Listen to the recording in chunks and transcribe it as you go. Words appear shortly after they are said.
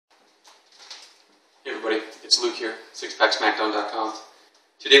It's Luke here, sixpacksmackdown.com.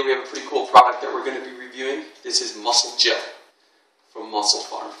 Today we have a pretty cool product that we're going to be reviewing. This is Muscle Gel from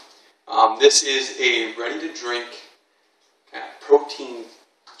MusclePharm. This is a ready-to-drink kind of protein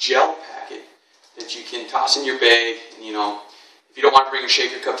gel packet that you can toss in your bag. And, if you don't want to bring a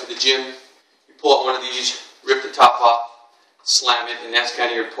shaker cup to the gym, you pull out one of these, rip the top off, slam it, and that's kind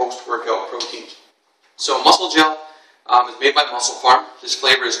of your post-workout protein. So Muscle Gel is made by MusclePharm. This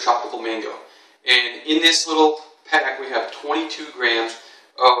flavor is tropical mango. And in this little pack we have 22 grams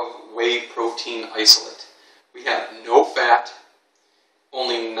of whey protein isolate. We have no fat,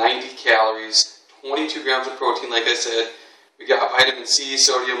 only 90 calories, 22 grams of protein like I said. We got vitamin C,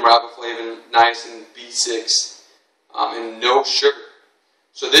 sodium, riboflavin, niacin, B6, and no sugar.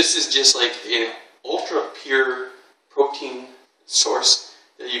 So this is just like an ultra pure protein source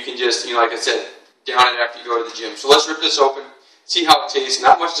that you can just, like I said, down it after you go to the gym. So let's rip this open, see how it tastes.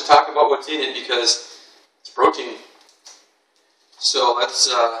 Not much to talk about what's in it because it's protein. So let's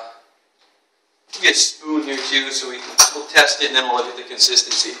get a spoon here too, so we'll test it and then we'll look at the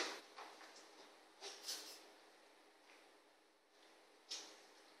consistency.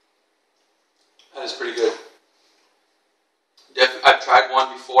 That is pretty good. I've tried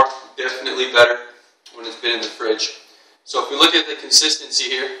one before, definitely better when it's been in the fridge. So if we look at the consistency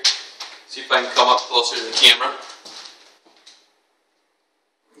here, see if I can come up closer to the camera.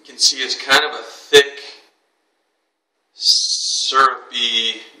 You can see it's kind of a thick,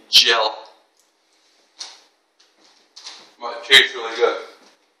 syrupy gel. But it tastes really good.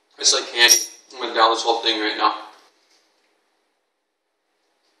 It's like candy. I'm going to down this whole thing right now.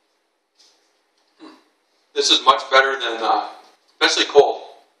 This is much better than, especially cold.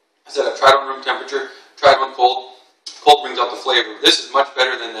 I said I've tried on room temperature, tried one cold. Cold brings out the flavor. This is much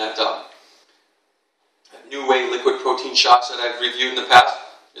better than that new whey liquid protein shots that I've reviewed in the past.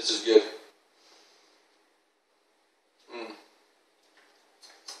 This is good.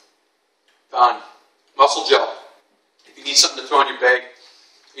 Done. Muscle Gel. If you need something to throw in your bag,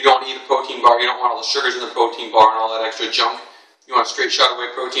 you don't want to eat a protein bar, you don't want all the sugars in the protein bar and all that extra junk, you want a straight shot of whey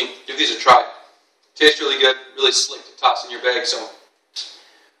protein, give these a try. Tastes really good, really slick to toss in your bag, so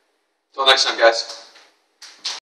until next time guys.